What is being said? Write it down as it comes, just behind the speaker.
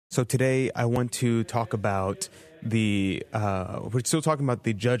So today I want to talk about we're still talking about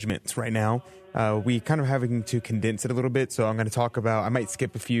the judgments right now. We kind of having to condense it a little bit. So I'm going to talk about, I might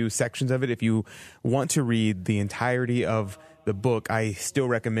skip a few sections of it. If you want to read the entirety of the book, I still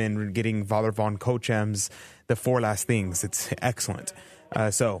recommend getting Father von Kochem's The Four Last Things. It's excellent.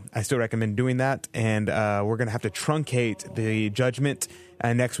 So I still recommend doing that. And we're going to have to truncate the judgment.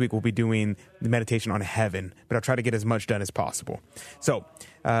 And next week we'll be doing the meditation on heaven, but I'll try to get as much done as possible. So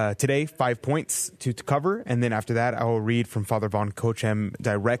today, 5 points to cover. And then after that, I will read from Father von Kochem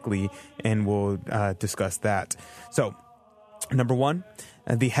directly and we'll discuss that. So number one,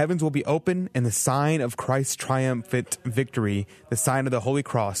 the heavens will be open, and the sign of Christ's triumphant victory, the sign of the Holy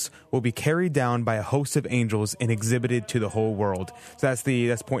Cross, will be carried down by a host of angels and exhibited to the whole world. So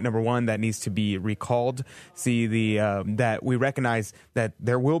that's point number one that needs to be recalled. See that we recognize that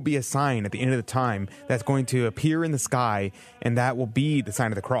there will be a sign at the end of the time that's going to appear in the sky, and that will be the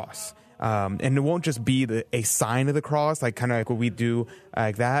sign of the cross. And it won't just be a sign of the cross, like kind of like what we do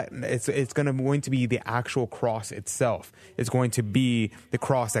like that. It's going to be the actual cross itself. It's going to be the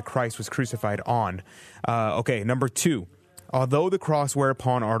cross that Christ was crucified on. Okay, number two. Although the cross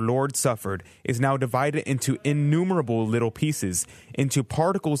whereupon our Lord suffered is now divided into innumerable little pieces, into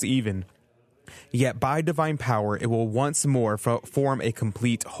particles even, yet by divine power it will once more form a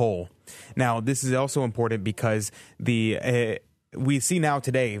complete whole. Now, this is also important because we see now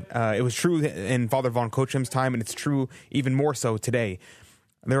today, it was true in Father von Kochem's time, and it's true even more so today.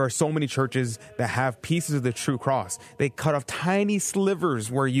 There are so many churches that have pieces of the true cross. They cut off tiny slivers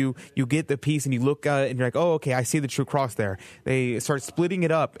where you get the piece and you look at it and you're like, oh, okay, I see the true cross there. They start splitting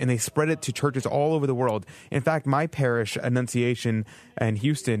it up and they spread it to churches all over the world. In fact, my parish, Annunciation in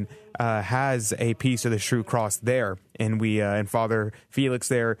Houston, has a piece of the true cross there. And and Father Felix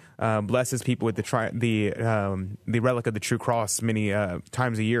there blesses people with the relic of the true cross many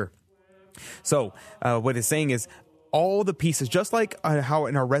times a year. So what it's saying is, all the pieces, just like how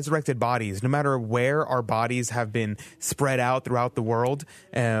in our resurrected bodies, no matter where our bodies have been spread out throughout the world,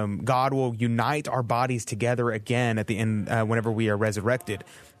 God will unite our bodies together again at the end whenever we are resurrected,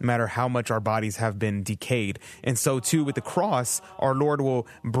 no matter how much our bodies have been decayed. And so too with the cross, our Lord will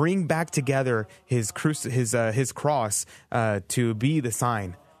bring back together his cross to be the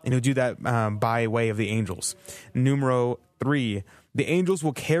sign. And he'll do that by way of the angels. Numero 3. The angels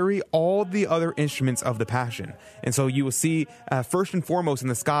will carry all the other instruments of the passion. And so you will see, first and foremost in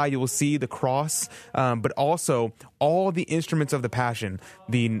the sky, you will see the cross, but also all the instruments of the passion,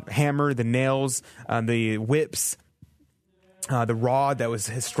 the hammer, the nails, the whips, the rod that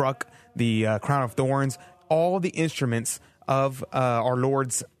was struck, the crown of thorns, all the instruments of our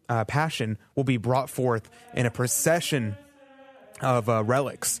Lord's passion will be brought forth in a procession of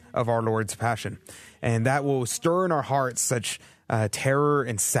relics of our Lord's passion. And that will stir in our hearts such terror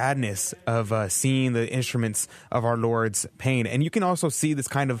and sadness of seeing the instruments of our Lord's pain. And you can also see this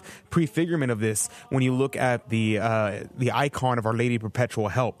kind of prefigurement of this when you look at the icon of Our Lady Perpetual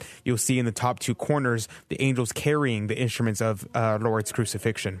Help. You'll see in the top two corners the angels carrying the instruments of our Lord's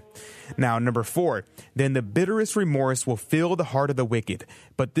crucifixion. Now, number 4, then the bitterest remorse will fill the heart of the wicked.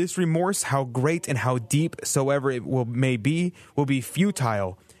 But this remorse, how great and how deep soever it may be, will be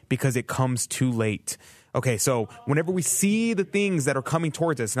futile because it comes too late. Okay, so whenever we see the things that are coming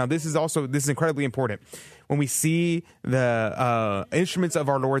towards us, now this is incredibly important. When we see the instruments of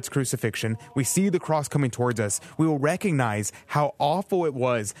our Lord's crucifixion, we see the cross coming towards us, we will recognize how awful it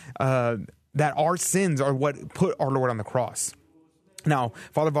was that our sins are what put our Lord on the cross. Now,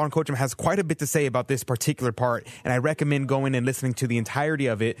 Father von Kochem has quite a bit to say about this particular part, and I recommend going and listening to the entirety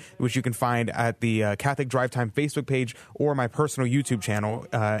of it, which you can find at the Catholic Drive Time Facebook page or my personal YouTube channel,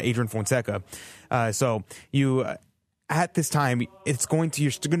 Adrian Fonseca. So you, at this time, you're going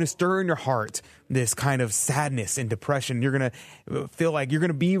to stir in your heart this kind of sadness and depression. You're going to feel like you're going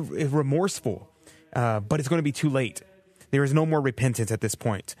to be remorseful, but it's going to be too late. There is no more repentance at this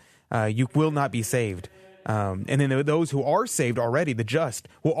point. You will not be saved. And then those who are saved already, the just,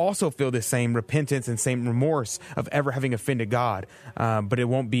 will also feel the same repentance and same remorse of ever having offended God. But it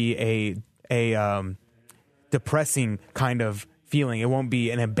won't be a depressing kind of feeling. It won't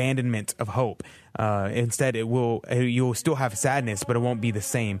be an abandonment of hope. Instead, you'll still have sadness, but it won't be the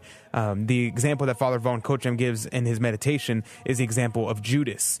same. The example that Father von Kochem gives in his meditation is the example of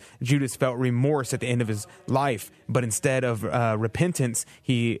Judas. Judas felt remorse at the end of his life, but instead of repentance,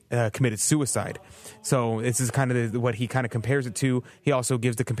 he committed suicide. So this is kind of what he kind of compares it to. He also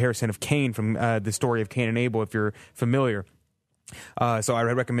gives the comparison of Cain from the story of Cain and Abel, if you're familiar. So I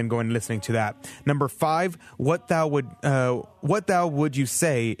recommend going and listening to that. Number 5, what thou would you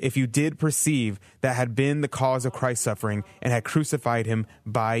say if you did perceive that had been the cause of Christ's suffering and had crucified him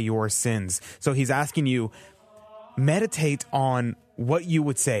by your sins? So he's asking you, meditate on what you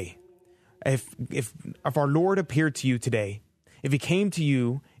would say if our Lord appeared to you today. If he came to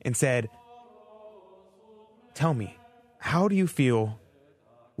you and said, tell me, how do you feel?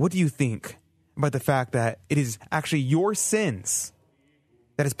 What do you think about the fact that it is actually your sins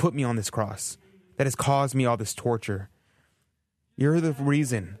that has put me on this cross, that has caused me all this torture? You're the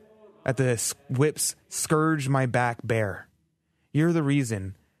reason that the whips scourged my back bare. You're the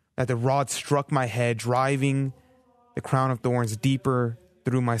reason that the rod struck my head, driving the crown of thorns deeper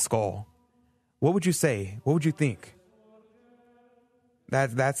through my skull. What would you say? What would you think?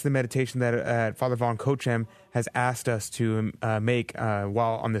 That's the meditation that Father Von Kochem has asked us to make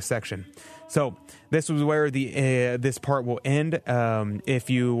while on this section. So this was where this part will end. If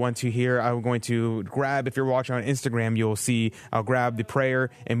you want to hear, I'm going to grab, if you're watching on Instagram, you'll see I'll grab the prayer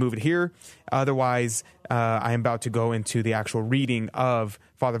and move it here. Otherwise, I am about to go into the actual reading of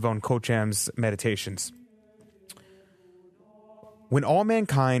Father Von Kochem's meditations. When all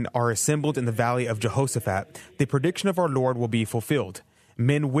mankind are assembled in the valley of Jehoshaphat, the prediction of our Lord will be fulfilled.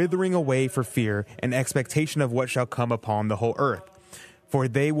 Men withering away for fear and expectation of what shall come upon the whole earth. For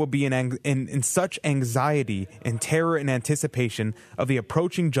they will be in such anxiety and terror and anticipation of the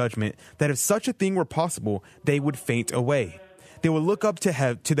approaching judgment that if such a thing were possible, they would faint away. They will look up to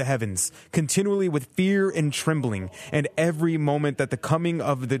the heavens, continually with fear and trembling, and every moment that the coming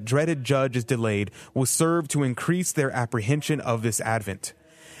of the dreaded judge is delayed will serve to increase their apprehension of this advent.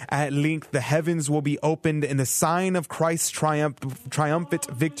 At length the heavens will be opened, and the sign of Christ's triumphant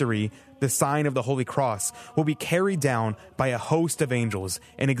victory, the sign of the Holy Cross, will be carried down by a host of angels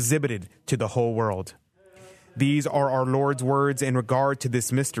and exhibited to the whole world. These are our Lord's words in regard to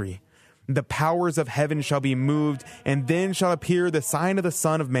this mystery. The powers of heaven shall be moved, and then shall appear the sign of the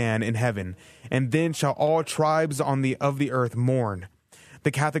Son of Man in heaven, and then shall all tribes of the earth mourn.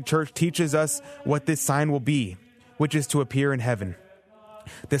 The Catholic Church teaches us what this sign will be, which is to appear in heaven.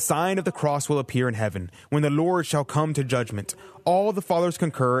 The sign of the cross will appear in heaven, when the Lord shall come to judgment. All the fathers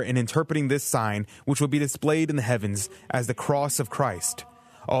concur in interpreting this sign, which will be displayed in the heavens, as the cross of Christ.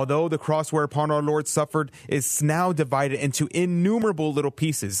 Although the cross whereupon our Lord suffered is now divided into innumerable little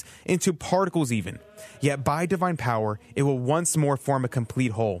pieces, into particles even, yet by divine power it will once more form a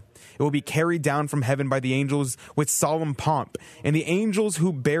complete whole. It will be carried down from heaven by the angels with solemn pomp, and the angels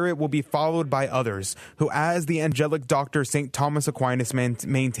who bear it will be followed by others, who, as the angelic doctor St. Thomas Aquinas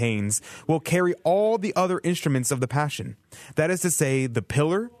maintains, will carry all the other instruments of the Passion. That is to say, the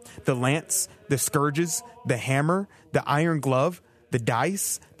pillar, the lance, the scourges, the hammer, the iron glove, the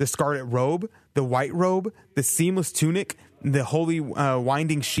dice, the scarlet robe, the white robe, the seamless tunic, the holy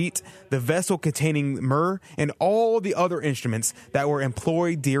winding sheet, the vessel containing myrrh, and all the other instruments that were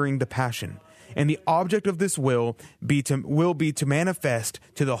employed during the Passion. And the object of this will be to manifest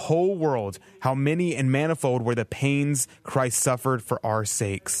to the whole world how many and manifold were the pains Christ suffered for our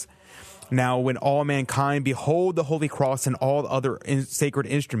sakes. Now, when all mankind behold the Holy Cross and all other sacred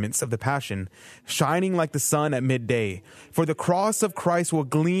instruments of the Passion, shining like the sun at midday, for the cross of Christ will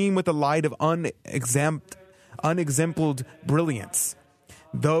gleam with the light of unexempled brilliance.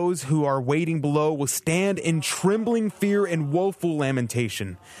 Those who are waiting below will stand in trembling fear and woeful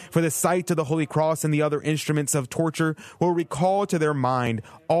lamentation, for the sight of the Holy Cross and the other instruments of torture will recall to their mind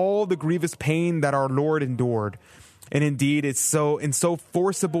all the grievous pain that our Lord endured. And indeed, it's so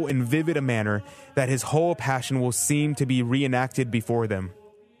forcible and vivid a manner that his whole passion will seem to be reenacted before them.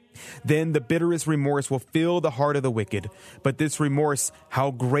 Then the bitterest remorse will fill the heart of the wicked, but this remorse,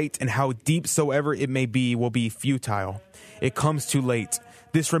 how great and how deep soever it may be, will be futile. It comes too late.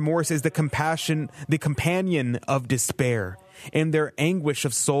 This remorse is the companion of despair. In their anguish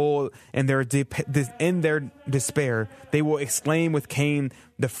of soul and in their despair, they will exclaim with Cain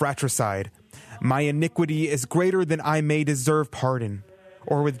the fratricide, "My iniquity is greater than I may deserve pardon."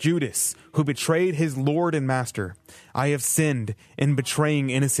 Or with Judas, who betrayed his Lord and Master, "I have sinned in betraying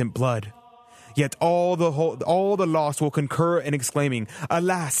innocent blood." Yet all the lost will concur in exclaiming,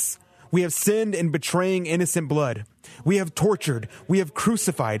 "Alas, we have sinned in betraying innocent blood. We have tortured, we have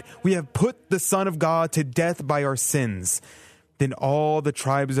crucified, we have put the Son of God to death by our sins." Then all the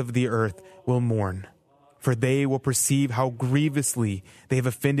tribes of the earth will mourn, for they will perceive how grievously they have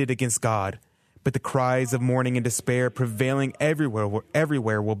offended against God. But the cries of mourning and despair prevailing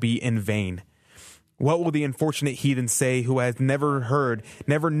everywhere will be in vain. What will the unfortunate heathen say who has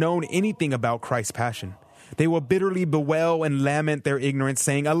never known anything about Christ's passion? They will bitterly bewail and lament their ignorance,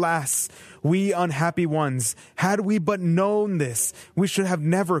 saying, Alas, we unhappy ones, had we but known this, we should have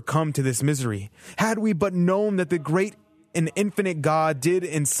never come to this misery. Had we but known that the great and infinite God did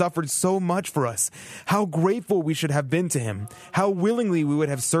and suffered so much for us, how grateful we should have been to him, how willingly we would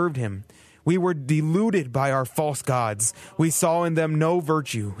have served him. We were deluded by our false gods. We saw in them no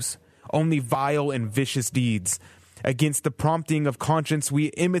virtues, only vile and vicious deeds. Against the prompting of conscience, we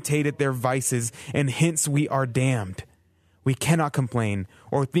imitated their vices, and hence we are damned. We cannot complain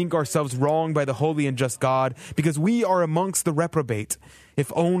or think ourselves wronged by the holy and just God, because we are amongst the reprobate.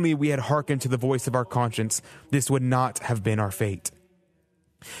 If only we had hearkened to the voice of our conscience, this would not have been our fate.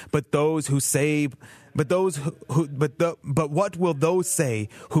 But what will those say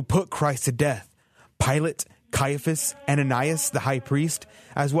who put Christ to death? Pilate, Caiaphas, Ananias, the high priest,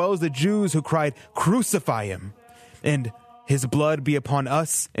 as well as the Jews who cried, Crucify him, and his blood be upon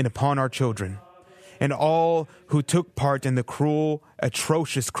us and upon our children, and all who took part in the cruel,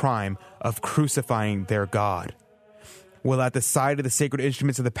 atrocious crime of crucifying their God, will at the sight of the sacred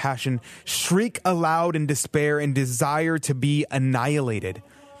instruments of the Passion shriek aloud in despair and desire to be annihilated.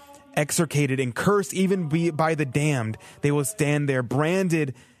 Execrated and cursed even by the damned, they will stand there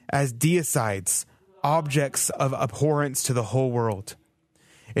branded as deicides, objects of abhorrence to the whole world.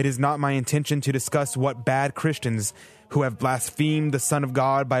 It is not my intention to discuss what bad Christians who have blasphemed the Son of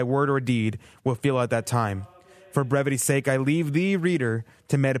God by word or deed will feel at that time. For brevity's sake, I leave thee, reader,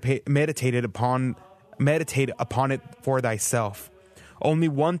 to meditate upon it for thyself. Only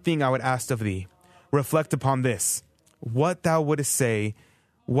one thing I would ask of thee. Reflect upon this. What thou wouldest say,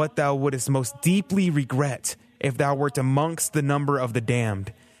 what thou wouldest most deeply regret, if thou wert amongst the number of the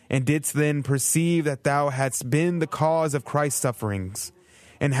damned, and didst then perceive that thou hadst been the cause of Christ's sufferings,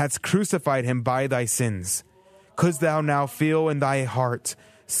 and hadst crucified him by thy sins. Couldst thou now feel in thy heart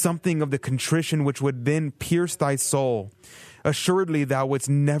something of the contrition which would then pierce thy soul? Assuredly thou wouldst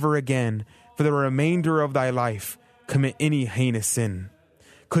never again, for the remainder of thy life, commit any heinous sin.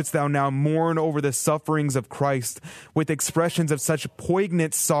 Couldst thou now mourn over the sufferings of Christ with expressions of such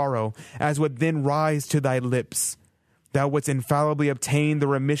poignant sorrow as would then rise to thy lips? Thou wouldst infallibly obtain the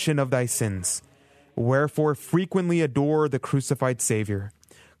remission of thy sins. Wherefore frequently adore the crucified Saviour.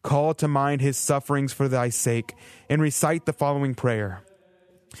 Call to mind his sufferings for thy sake, and recite the following prayer.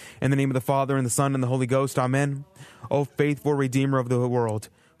 In the name of the Father, and the Son, and the Holy Ghost, Amen. O faithful Redeemer of the world,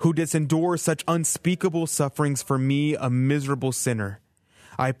 who didst endure such unspeakable sufferings for me, a miserable sinner,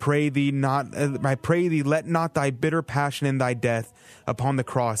 I pray thee, let not thy bitter passion in thy death upon the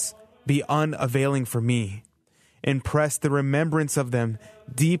cross be unavailing for me. Impress the remembrance of them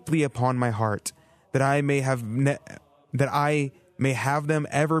deeply upon my heart, that I may have them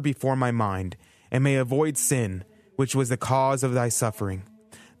ever before my mind, and may avoid sin, which was the cause of thy suffering.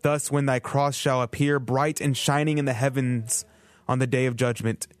 Thus, when thy cross shall appear bright and shining in the heavens on the day of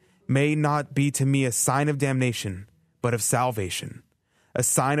judgment, may not be to me a sign of damnation, but of salvation, a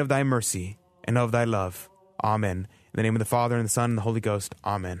sign of thy mercy and of thy love. Amen. In the name of the Father, and the Son, and the Holy Ghost.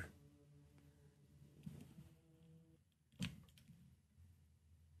 Amen.